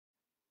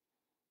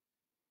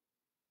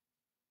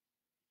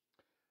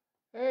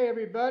Hey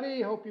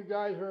everybody, hope you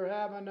guys are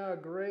having a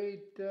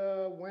great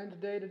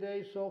Wednesday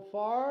today so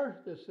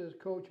far. This is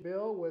Coach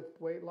Bill with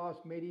Weight Loss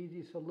Made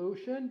Easy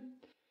Solution.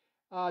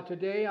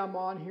 Today I'm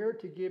on here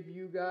to give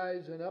you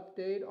guys an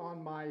update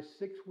on my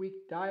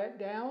 6-week diet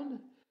down.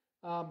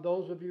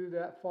 Those of you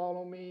that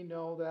follow me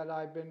know that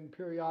I've been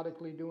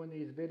periodically doing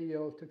these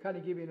videos to kind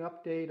of give you an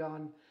update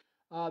on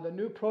the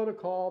new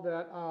protocol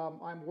that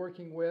I'm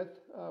working with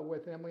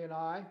Emily and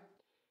I.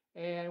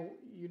 And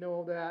you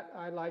know that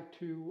I like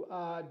to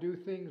do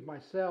things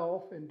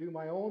myself and do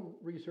my own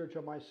research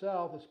on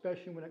myself,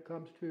 especially when it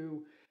comes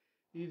to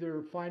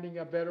either finding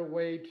a better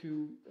way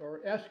to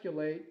or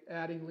escalate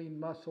adding lean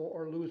muscle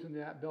or losing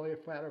that belly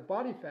fat or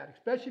body fat,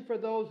 especially for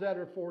those that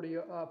are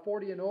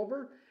 40 and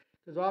over,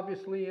 because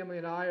obviously Emily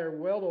and I are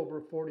well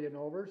over 40 and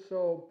over.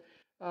 So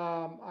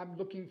I'm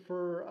looking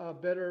for a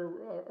better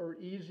or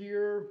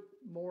easier,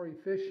 more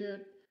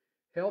efficient,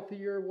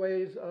 healthier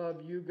ways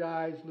of you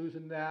guys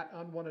losing that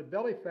unwanted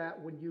belly fat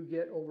when you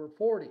get over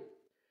 40.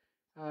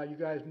 You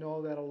guys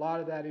know that a lot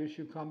of that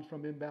issue comes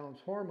from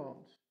imbalanced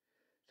hormones.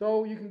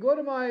 So you can go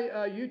to my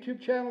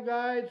YouTube channel,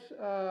 guys.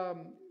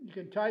 You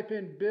can type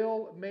in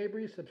Bill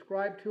Mabry,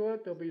 subscribe to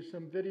it. There'll be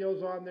some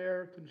videos on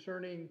there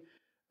concerning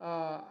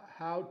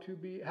how to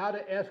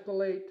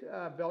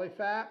escalate belly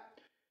fat.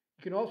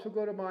 You can also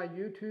go to my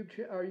YouTube,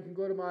 or you can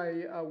go to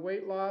my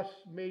Weight Loss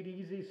Made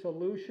Easy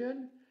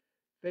Solution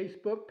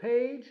Facebook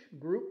page,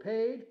 group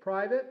page,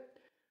 private,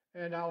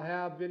 and I'll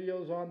have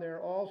videos on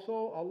there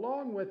also,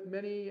 along with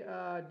many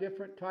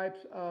different types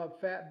of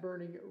fat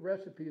burning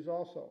recipes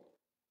also.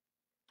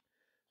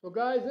 So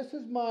guys, this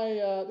is my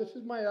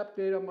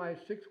update on my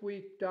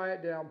 6-week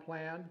diet down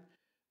plan.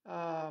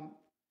 I'll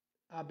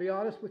be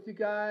honest with you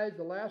guys,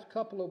 the last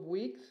couple of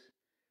weeks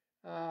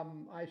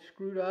I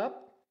screwed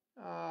up,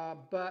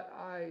 but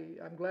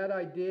I'm glad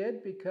I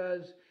did,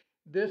 because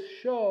this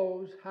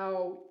shows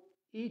how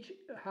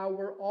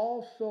we're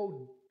all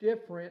so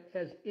different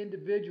as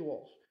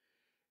individuals.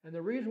 And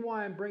the reason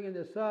why I'm bringing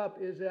this up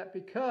is that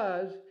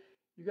because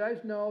you guys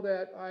know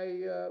that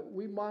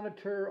we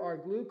monitor our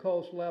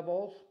glucose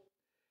levels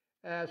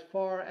as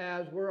far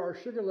as where our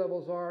sugar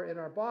levels are in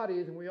our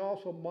bodies, and we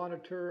also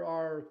monitor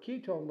our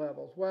ketone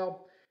levels.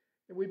 Well,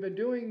 we've been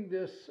doing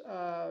this,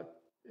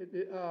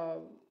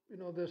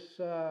 this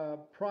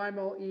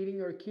primal eating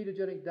or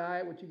ketogenic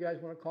diet, what you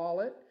guys want to call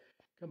it,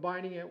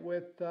 combining it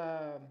with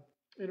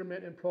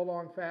intermittent and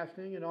prolonged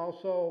fasting, and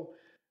also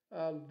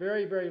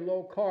very, very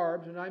low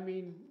carbs. And I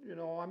mean,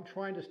 I'm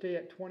trying to stay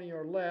at 20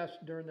 or less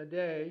during the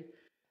day.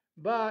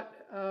 But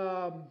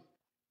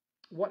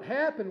what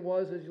happened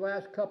was these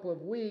last couple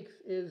of weeks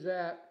is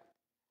that,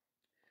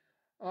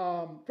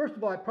 first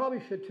of all, I probably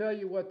should tell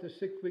you what the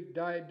 6-week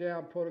diet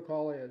down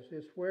protocol is.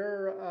 It's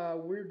where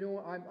we're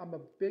doing, I'm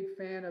a big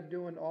fan of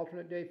doing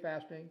alternate day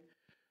fasting.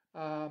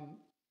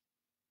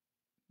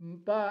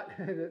 But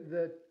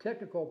the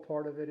technical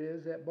part of it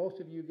is that most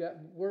of you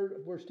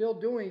we're still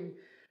doing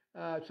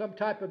some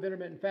type of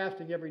intermittent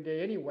fasting every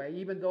day anyway.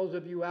 Even those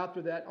of you out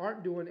there that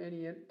aren't doing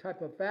any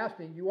type of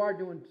fasting, you are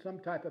doing some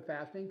type of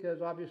fasting,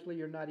 because obviously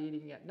you're not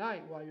eating at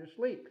night while you're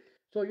asleep.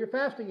 So you're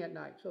fasting at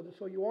night,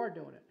 so you are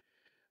doing it.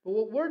 But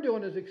what we're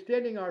doing is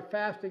extending our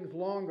fastings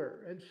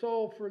longer. And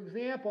so, for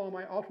example, on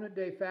my alternate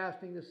day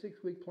fasting, the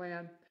 6-week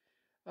plan,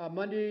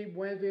 Monday,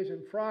 Wednesdays,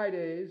 and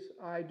Fridays,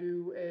 I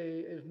do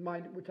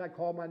which I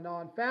call my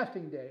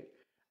non-fasting day.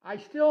 I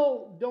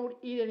still don't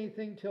eat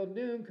anything till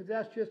noon, because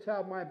that's just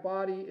how my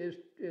body is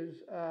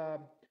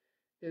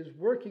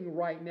working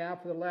right now.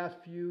 For the last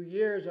few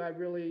years, I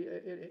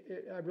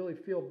really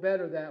feel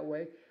better that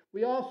way.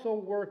 We also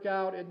work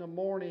out in the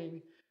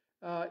morning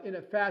in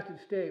a fasted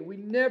state. We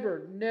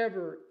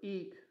never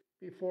eat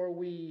before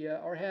we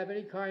or have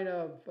any kind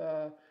of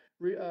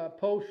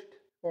post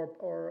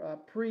or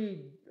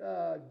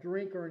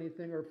pre-drink or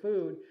anything or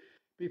food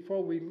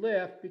before we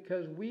lift,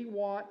 because we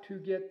want to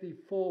get the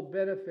full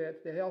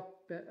benefits, the health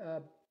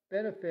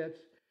benefits,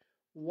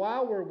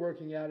 while we're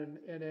working out in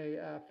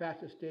a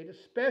fasted state,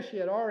 especially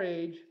at our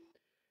age,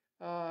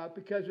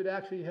 because it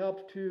actually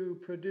helps to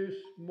produce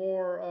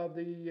more of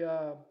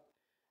the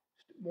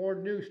more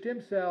new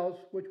stem cells,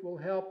 which will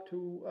help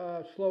to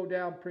slow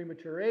down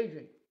premature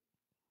aging.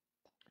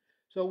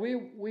 So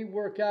we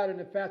work out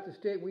in a fasted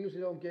state. We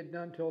usually don't get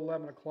done till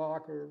 11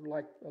 o'clock or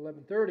like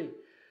 11:30.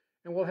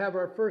 And we'll have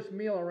our first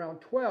meal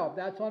around 12.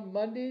 That's on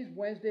Mondays,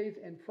 Wednesdays,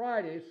 and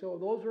Fridays. So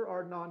those are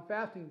our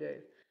non-fasting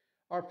days.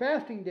 Our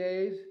fasting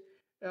days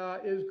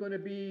is going to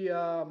be,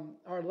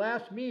 our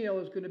last meal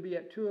is going to be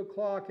at 2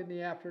 o'clock in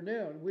the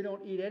afternoon. We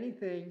don't eat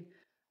anything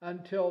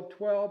until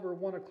 12 or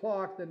 1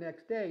 o'clock the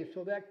next day.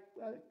 So that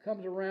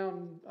comes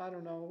around, I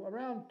don't know,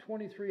 around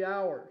 23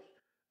 hours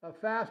of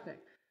fasting.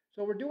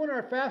 So we're doing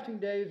our fasting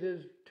days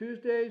is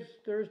Tuesdays,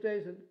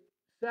 Thursdays, and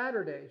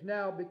Saturdays.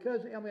 Now,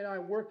 because Emily and I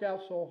work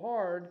out so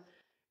hard,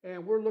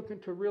 and we're looking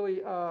to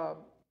really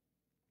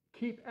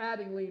keep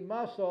adding lean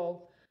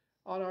muscle,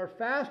 on our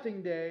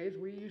fasting days,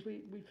 we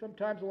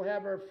sometimes will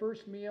have our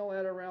first meal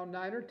at around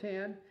 9 or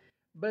 10,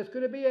 but it's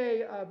going to be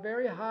a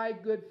very high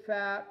good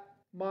fat,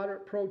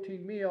 moderate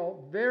protein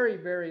meal, very,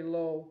 very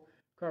low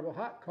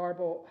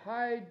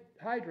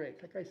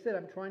carbohydrates. Like I said,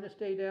 I'm trying to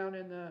stay down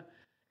in the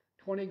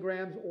 20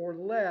 grams or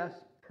less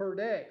per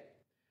day.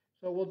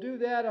 So we'll do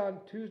that on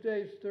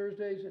Tuesdays,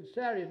 Thursdays, and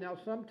Saturdays. Now,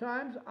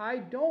 sometimes I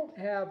don't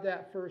have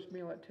that first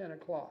meal at 10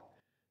 o'clock.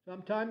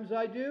 Sometimes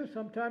I do,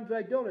 sometimes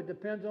I don't. It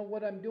depends on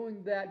what I'm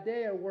doing that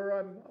day or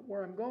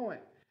where I'm going.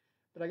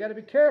 But I got to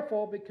be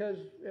careful because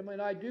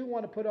I do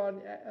want to put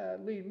on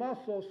lean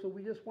muscle, so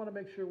we just want to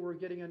make sure we're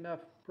getting enough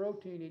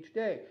protein each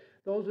day.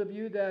 Those of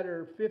you that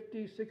are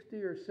 50, 60,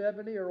 or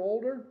 70 or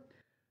older,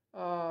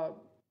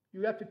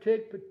 you have to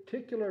take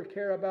particular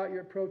care about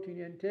your protein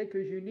intake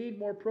because you need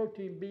more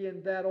protein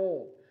being that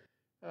old.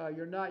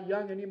 You're not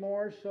young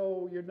anymore,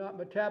 so you're not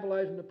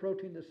metabolizing the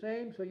protein the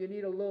same, so you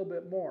need a little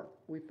bit more.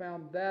 We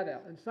found that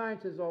out. And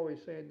science is also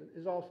saying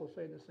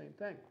the same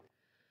thing.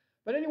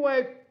 But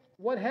anyway,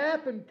 what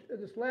happened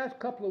this last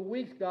couple of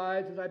weeks,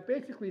 guys, is I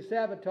basically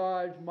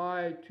sabotaged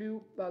my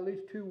at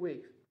least 2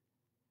 weeks.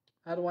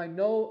 How do I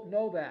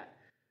know that?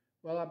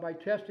 Well, by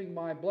testing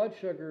my blood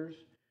sugars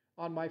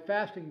on my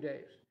fasting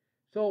days.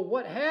 So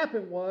what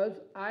happened was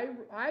I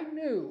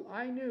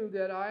knew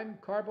that I'm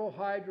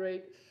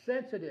carbohydrate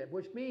sensitive,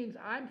 which means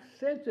I'm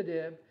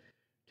sensitive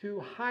to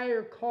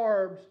higher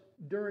carbs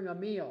during a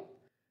meal,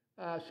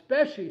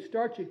 especially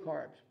starchy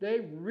carbs.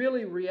 They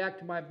really react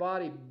to my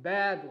body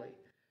badly,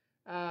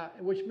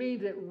 which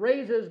means it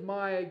raises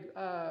my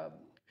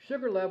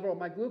sugar level or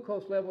my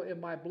glucose level in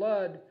my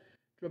blood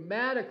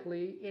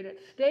dramatically, and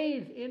it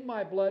stays in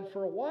my blood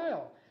for a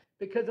while,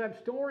 because I'm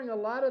storing a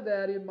lot of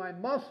that in my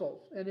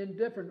muscles and in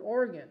different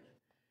organs.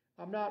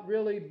 I'm not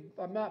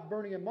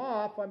burning them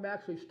off, I'm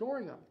actually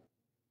storing them.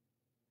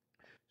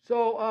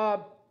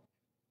 So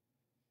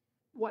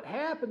what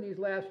happened these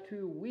last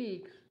 2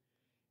 weeks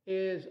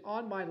is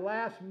on my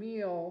last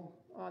meal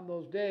on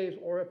those days,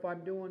 or if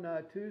I'm doing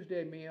a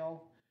Tuesday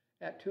meal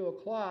at 2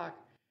 o'clock,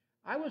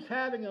 I was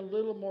having a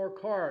little more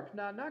carbs.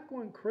 Now, not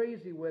going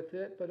crazy with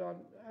it, but I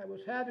was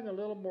having a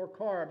little more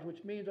carbs,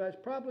 which means I was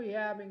probably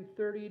having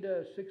 30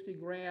 to 60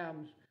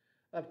 grams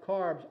of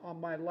carbs on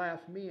my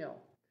last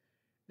meal.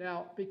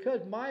 Now,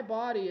 because my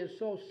body is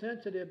so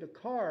sensitive to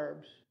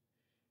carbs,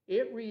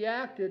 it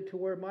reacted to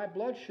where my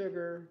blood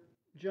sugar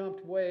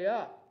jumped way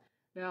up.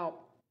 Now,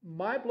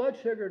 my blood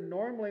sugar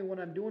normally, when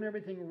I'm doing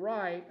everything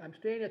right, I'm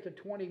staying at the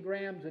 20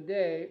 grams a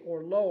day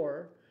or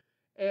lower,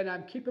 and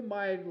I'm keeping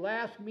my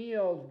last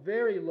meals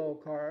very low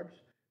carbs,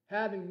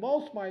 having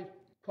most of my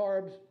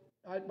carbs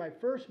at my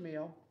first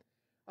meal.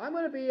 I'm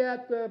going to be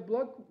at the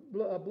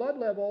blood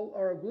level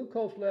or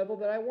glucose level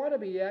that I want to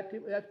be at.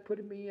 That's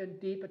putting me in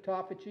deep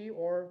autophagy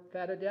or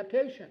fat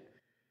adaptation.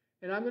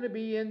 And I'm going to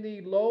be in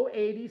the low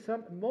 80s,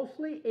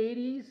 mostly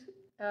 80s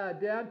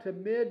down to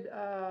mid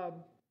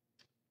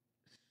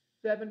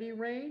 70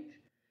 range.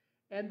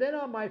 And then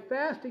on my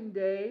fasting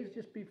days,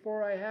 just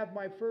before I have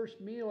my first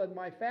meal in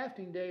my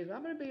fasting days,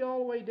 I'm going to be all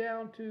the way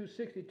down to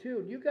 62.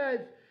 And you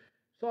guys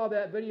saw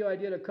that video I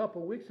did a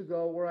couple weeks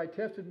ago where I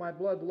tested my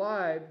blood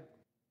live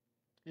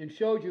and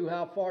showed you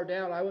how far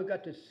down I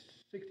got to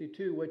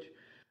 62, which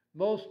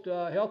most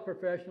health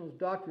professionals,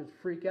 doctors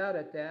freak out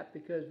at that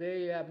because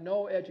they have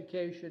no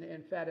education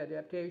in fat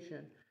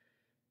adaptation.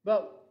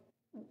 But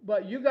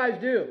you guys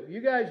do.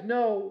 You guys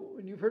know,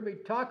 and you've heard me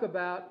talk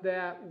about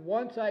that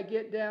once I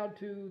get down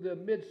to the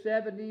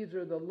mid-70s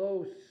or the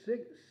low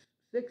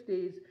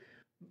 60s,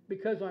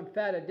 because I'm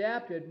fat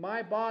adapted,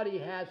 my body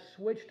has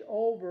switched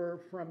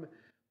over from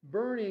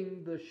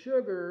burning the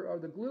sugar or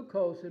the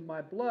glucose in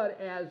my blood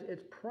as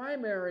its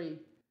primary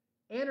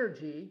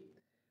energy.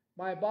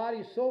 My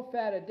body's so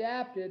fat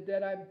adapted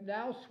that I've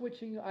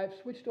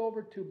switched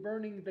over to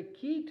burning the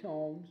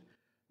ketones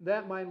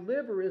that my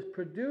liver is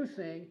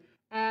producing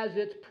as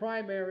its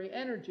primary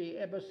energy.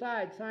 And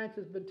besides, science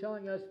has been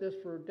telling us this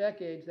for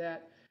decades,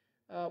 that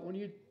when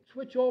you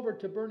switch over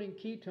to burning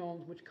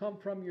ketones, which come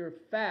from your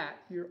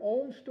fat, your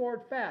own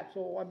stored fat.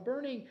 So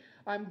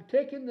I'm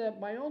taking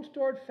my own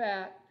stored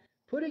fat,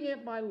 putting it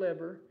in my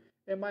liver,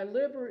 and my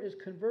liver is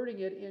converting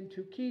it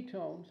into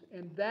ketones,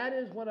 and that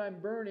is what I'm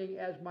burning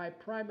as my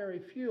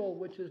primary fuel,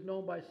 which is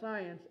known by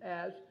science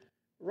as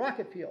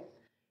rocket fuel.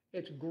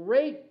 It's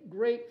great,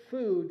 great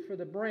food for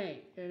the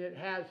brain, and it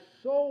has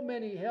so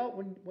many health.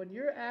 When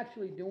you're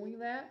actually doing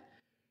that,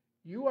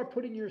 you are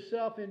putting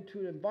yourself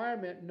into an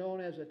environment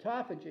known as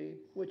autophagy,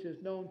 which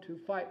is known to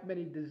fight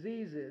many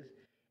diseases,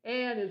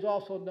 and is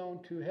also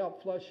known to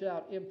help flush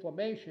out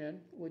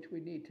inflammation, which we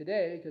need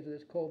today because of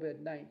this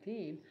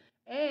COVID-19,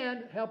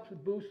 and helps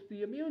boost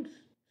the immune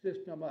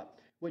system up,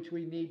 which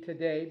we need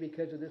today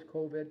because of this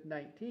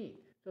COVID-19.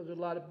 So there's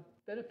a lot of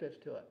benefits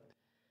to it.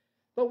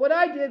 But what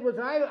I did was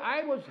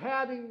I was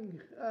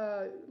having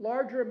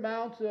larger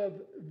amounts of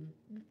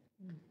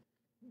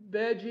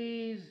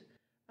veggies.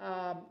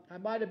 I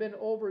might have been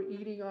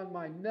overeating on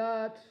my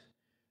nuts.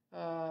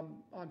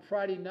 On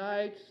Friday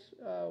nights,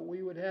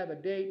 we would have a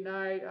date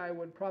night. I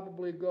would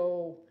probably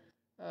go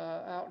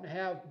out and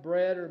have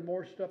bread or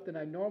more stuff than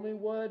I normally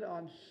would.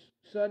 On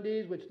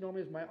Sundays, which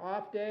normally is my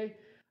off day,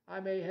 I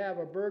may have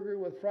a burger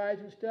with fries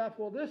and stuff.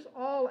 Well, this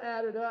all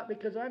added up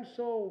because I'm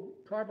so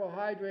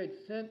carbohydrate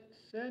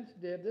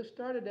sensitive. This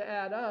started to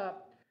add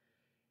up,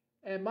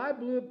 and my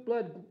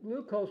blood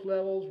glucose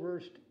levels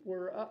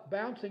were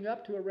bouncing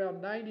up to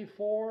around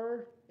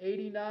 94,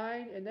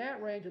 89 in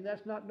that range, and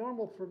that's not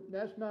normal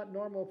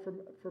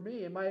for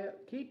me. And my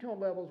ketone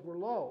levels were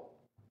low.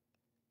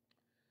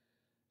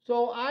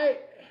 So I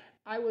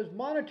was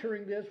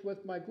monitoring this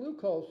with my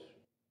glucose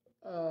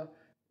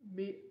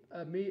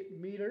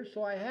meter,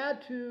 so I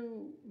had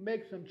to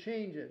make some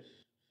changes.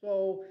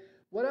 So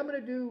what I'm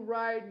going to do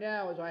right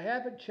now is I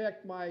haven't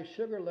checked my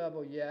sugar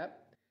level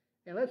yet,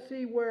 and let's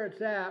see where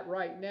it's at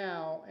right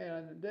now,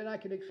 and then I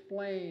can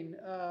explain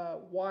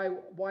why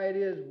it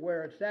is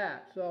where it's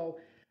at. So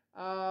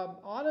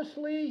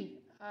honestly,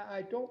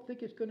 I don't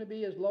think it's going to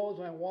be as low as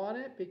I want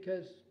it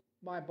because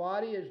my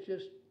body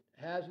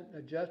hasn't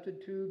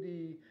adjusted to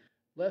the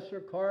lesser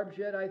carbs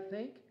yet, I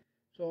think.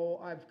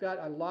 So I've got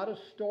a lot of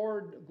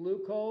stored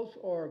glucose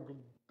or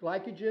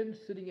glycogen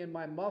sitting in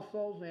my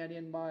muscles and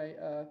in my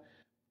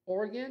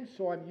organs,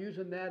 so I'm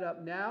using that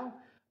up now.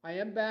 I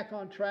am back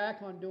on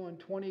track on doing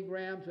 20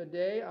 grams a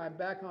day. I'm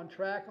back on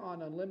track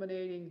on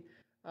eliminating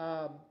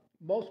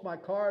most of my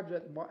carbs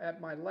at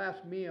my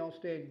last meal,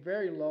 staying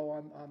very low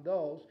on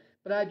those.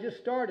 But I just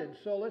started,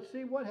 so let's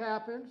see what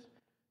happens.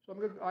 So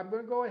I'm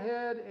going to go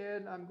ahead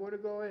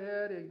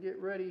and get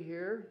ready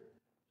here.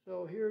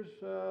 So here's,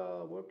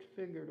 which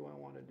finger do I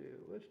want to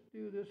do? Let's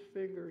do this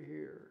finger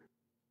here.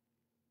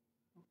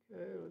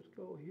 Okay, let's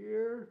go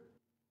here.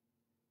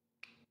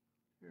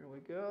 Here we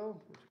go.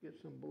 Let's get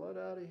some blood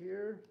out of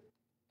here.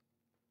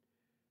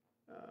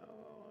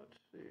 Let's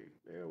see.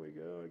 There we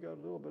go. I got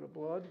a little bit of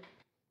blood.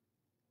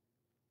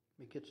 Let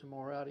me get some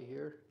more out of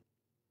here.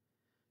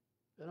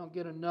 If I don't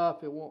get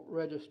enough, it won't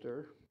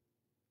register.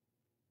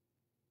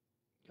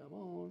 Come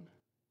on.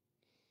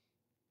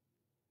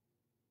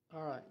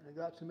 All right, I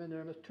got some in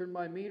there. Let's turn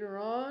my meter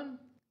on.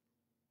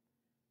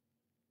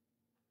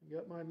 I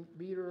got my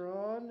meter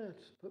on.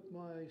 Let's put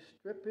my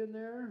strip in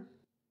there.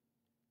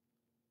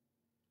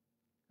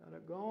 Got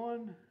it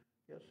going.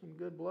 Got some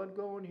good blood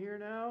going here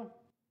now.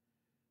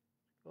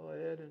 Go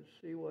ahead and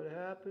see what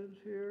happens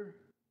here.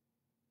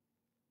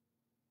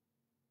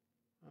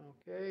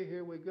 Okay,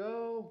 here we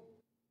go.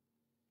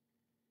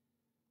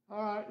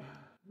 All right,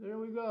 there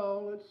we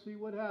go. Let's see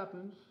what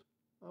happens.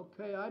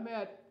 Okay, I'm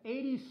at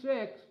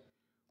 86.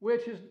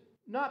 Which is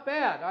not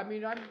bad. I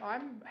mean,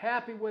 I'm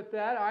happy with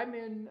that.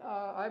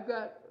 I've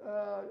got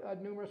a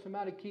numerous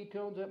amount of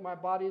ketones that my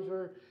bodies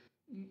are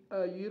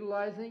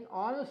utilizing.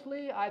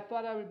 Honestly, I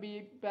thought I would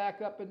be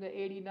back up in the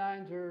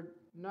 89s or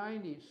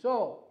 90s.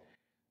 So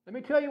let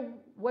me tell you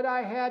what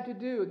I had to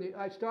do.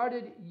 I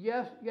started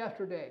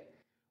yesterday.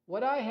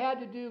 What I had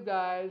to do,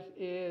 guys,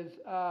 is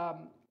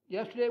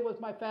yesterday was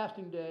my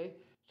fasting day.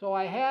 So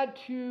I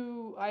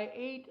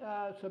ate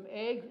some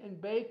eggs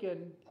and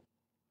bacon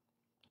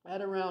at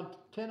around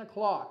 10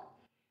 o'clock.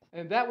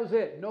 And that was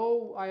it.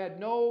 I had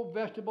no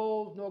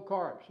vegetables, no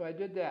carbs. So I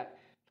did that.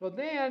 So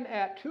then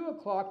at 2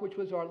 o'clock, which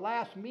was our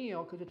last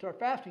meal, because it's our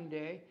fasting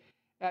day,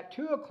 at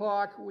 2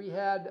 o'clock we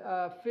had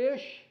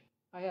fish.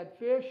 I had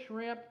fish,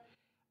 shrimp.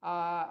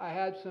 I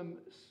had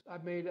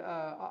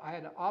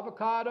an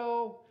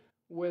avocado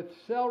with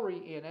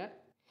celery in it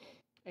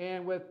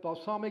and with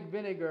balsamic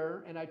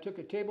vinegar. And I took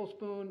a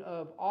tablespoon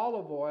of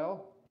olive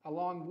oil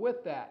along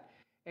with that,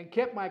 and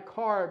kept my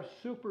carbs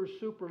super,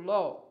 super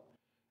low.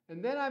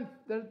 And then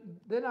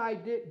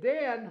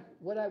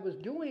what I was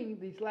doing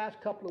these last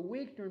couple of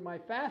weeks during my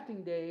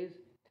fasting days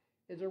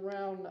is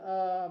around,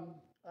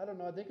 I don't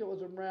know, I think it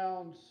was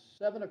around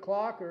 7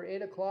 o'clock or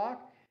 8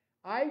 o'clock,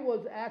 I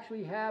was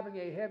actually having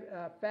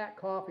a fat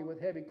coffee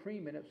with heavy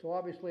cream in it. So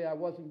obviously I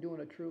wasn't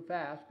doing a true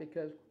fast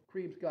because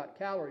cream's got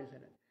calories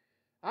in it.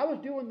 I was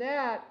doing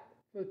that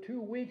for 2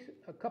 weeks,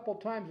 a couple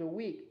times a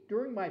week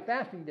during my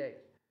fasting days.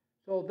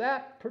 So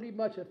that pretty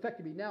much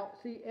affected me. Now,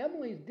 see,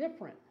 Emily's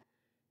different.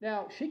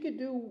 Now, she could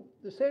do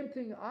the same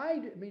thing I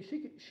did. I mean,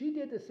 she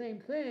did the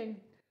same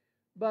thing,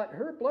 but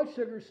her blood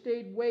sugar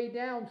stayed way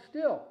down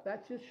still.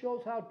 That just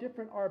shows how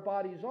different our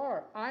bodies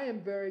are. I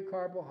am very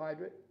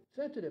carbohydrate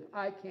sensitive.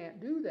 I can't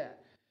do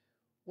that.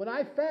 When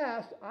I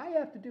fast, I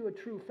have to do a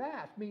true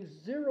fast, means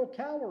 0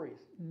 calories,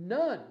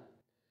 none,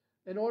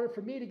 in order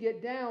for me to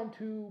get down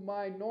to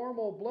my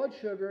normal blood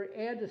sugar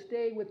and to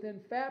stay within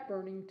fat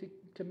burning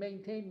to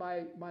maintain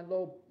my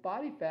low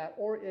body fat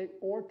or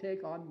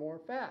take on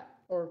more fat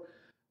or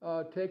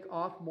take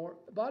off more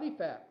body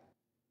fat.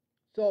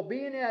 So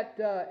being at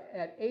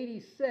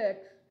 86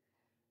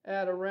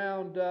 at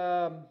around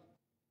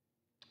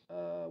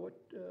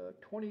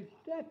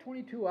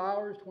 22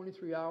 hours,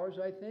 23 hours,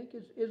 I think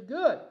is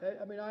good.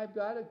 I mean, I've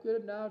got a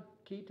good amount of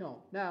ketone.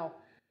 Now,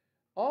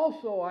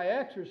 also I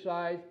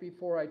exercised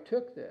before I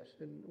took this,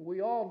 and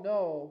we all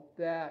know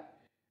that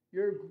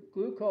your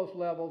glucose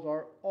levels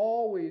are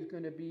always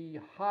going to be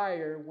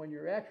higher when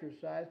you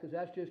exercise because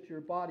that's just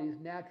your body's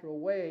natural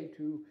way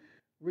to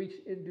reach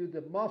into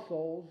the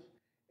muscles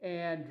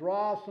and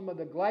draw some of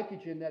the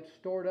glycogen that's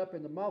stored up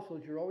in the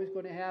muscles. You're always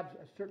going to have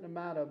a certain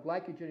amount of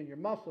glycogen in your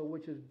muscle,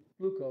 which is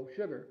glucose,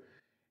 sugar.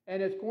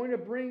 And it's going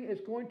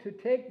to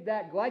take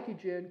that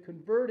glycogen,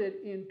 convert it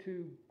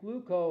into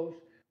glucose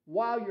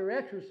while you're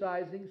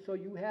exercising, so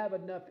you have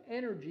enough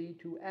energy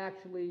to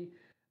actually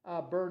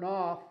burn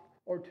off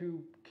or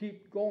to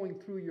keep going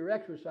through your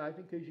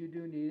exercising, because you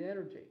do need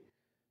energy.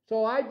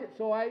 So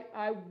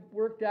I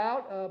worked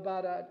out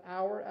about an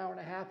hour and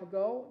a half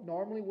ago.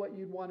 Normally what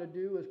you'd want to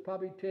do is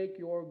probably take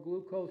your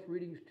glucose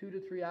readings 2 to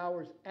 3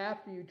 hours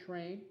after you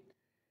train,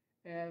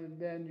 and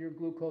then your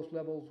glucose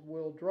levels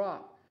will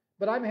drop.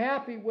 But I'm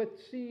happy with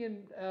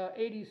seeing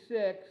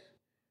 86,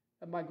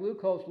 my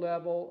glucose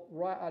level,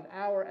 an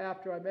hour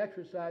after I'm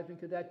exercising,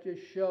 because that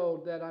just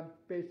showed that I'm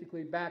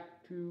basically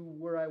back to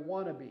where I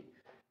want to be.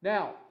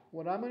 Now,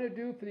 what I'm going to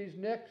do for these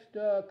next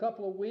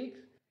couple of weeks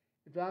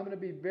is I'm going to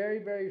be very,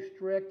 very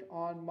strict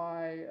on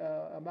my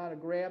amount of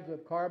grams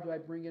of carbs I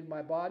bring in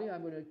my body.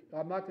 I'm going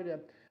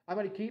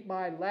to keep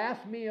my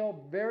last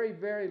meal very,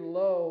 very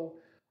low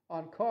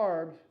on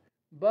carbs,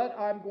 but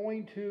I'm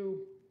going to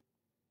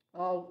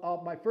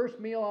my first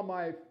meal on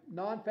my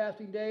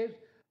non-fasting days,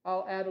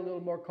 I'll add a little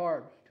more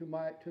carbs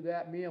to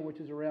that meal, which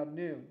is around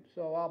noon.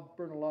 So I'll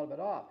burn a lot of it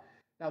off.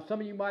 Now,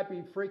 some of you might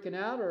be freaking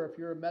out, or if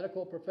you're a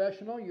medical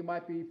professional, you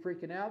might be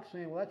freaking out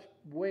saying, well, that's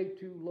way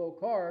too low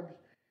carbs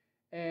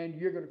and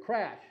you're going to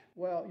crash.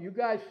 Well, you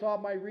guys saw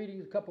my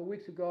readings a couple of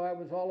weeks ago. I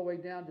was all the way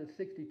down to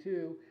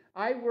 62.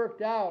 I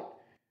worked out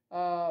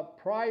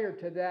prior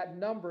to that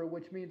number,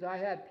 which means I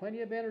had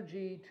plenty of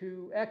energy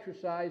to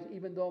exercise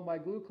even though my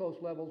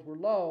glucose levels were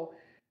low.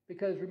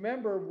 Because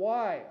remember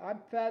why? I'm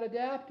fat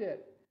adapted.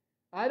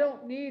 I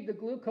don't need the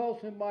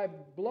glucose in my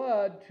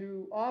blood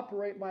to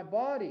operate my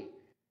body.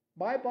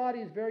 My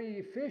body is very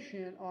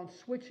efficient on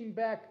switching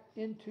back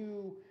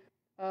into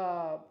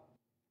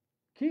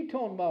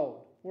ketone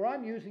mode, where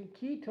I'm using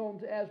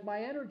ketones as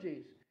my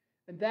energies.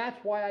 And that's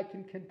why I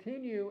can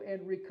continue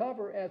and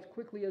recover as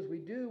quickly as we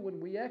do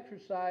when we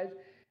exercise,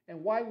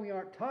 and why we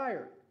aren't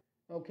tired,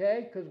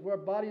 okay? Because our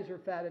bodies are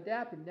fat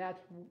adapted, and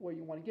that's where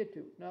you want to get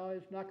to. No,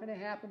 it's not going to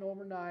happen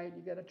overnight.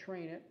 You got to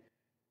train it.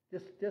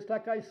 Just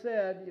like I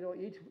said, you know,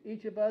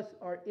 each of us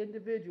are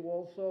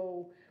individuals,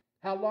 so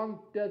how long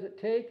does it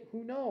take?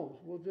 Who knows?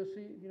 We'll just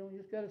see, you know, you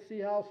just got to see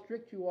how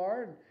strict you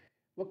are and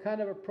what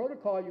kind of a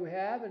protocol you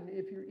have, and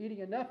if you're eating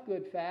enough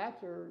good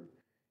fats or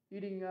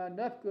eating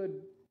enough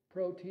good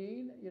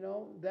protein, you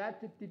know,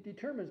 that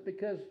determines,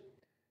 because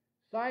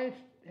science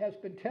has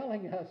been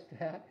telling us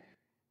that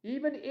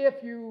even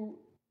if you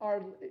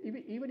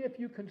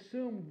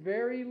consume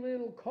very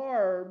little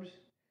carbs,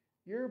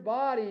 your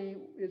body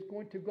is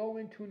going to go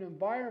into an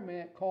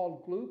environment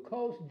called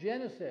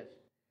glucogenesis.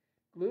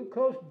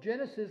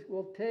 Glucogenesis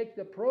will take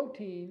the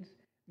proteins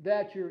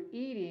that you're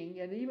eating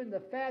and even the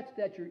fats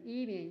that you're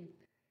eating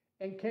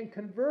and can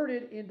convert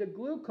it into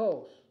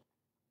glucose.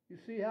 You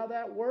see how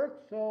that works?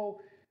 So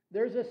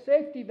there's a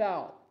safety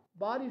valve.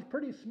 Body's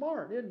pretty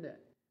smart, isn't it?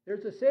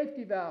 There's a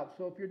safety valve.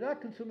 So if you're not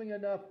consuming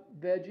enough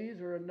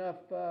veggies or enough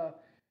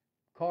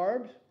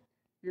carbs,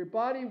 your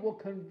body will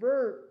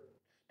convert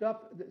stuff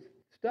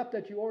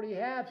that you already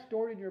have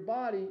stored in your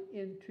body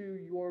into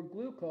your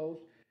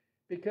glucose,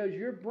 because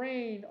your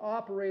brain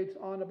operates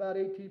on about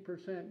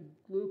 18%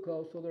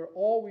 glucose. So there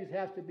always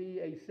has to be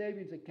a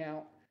savings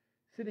account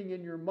sitting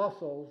in your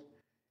muscles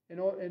in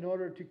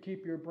order to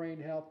keep your brain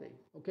healthy.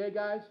 Okay,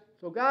 guys?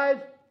 So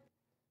guys,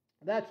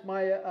 that's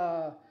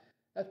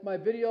my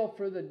video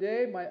for the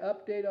day, my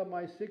update on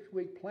my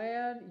 6-week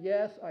plan.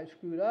 Yes, I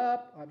screwed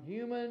up. I'm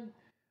human.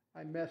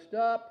 I messed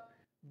up.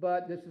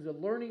 But this is a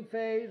learning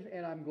phase,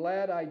 and I'm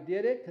glad I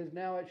did it, because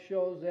now it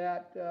shows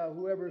that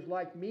whoever's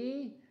like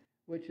me,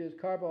 which is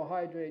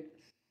carbohydrate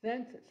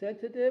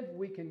sensitive,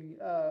 we can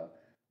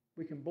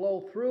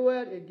blow through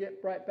it and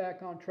get right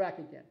back on track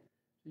again.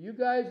 So you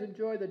guys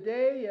enjoy the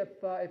day.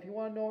 If you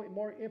want to know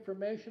more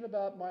information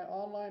about my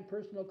online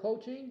personal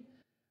coaching,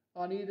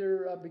 on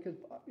either because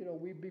you know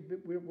we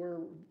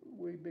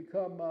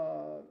become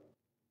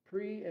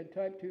pre and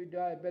type 2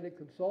 diabetic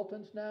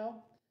consultants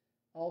now.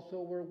 Also,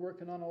 we're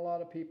working on a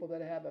lot of people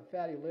that have a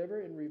fatty liver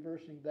and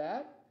reversing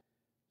that.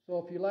 So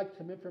if you'd like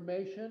some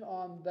information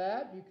on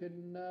that, you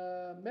can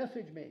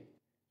message me.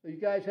 So you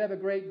guys have a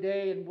great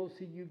day, and we'll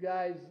see you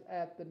guys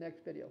at the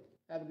next video.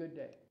 Have a good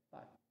day.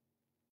 Bye.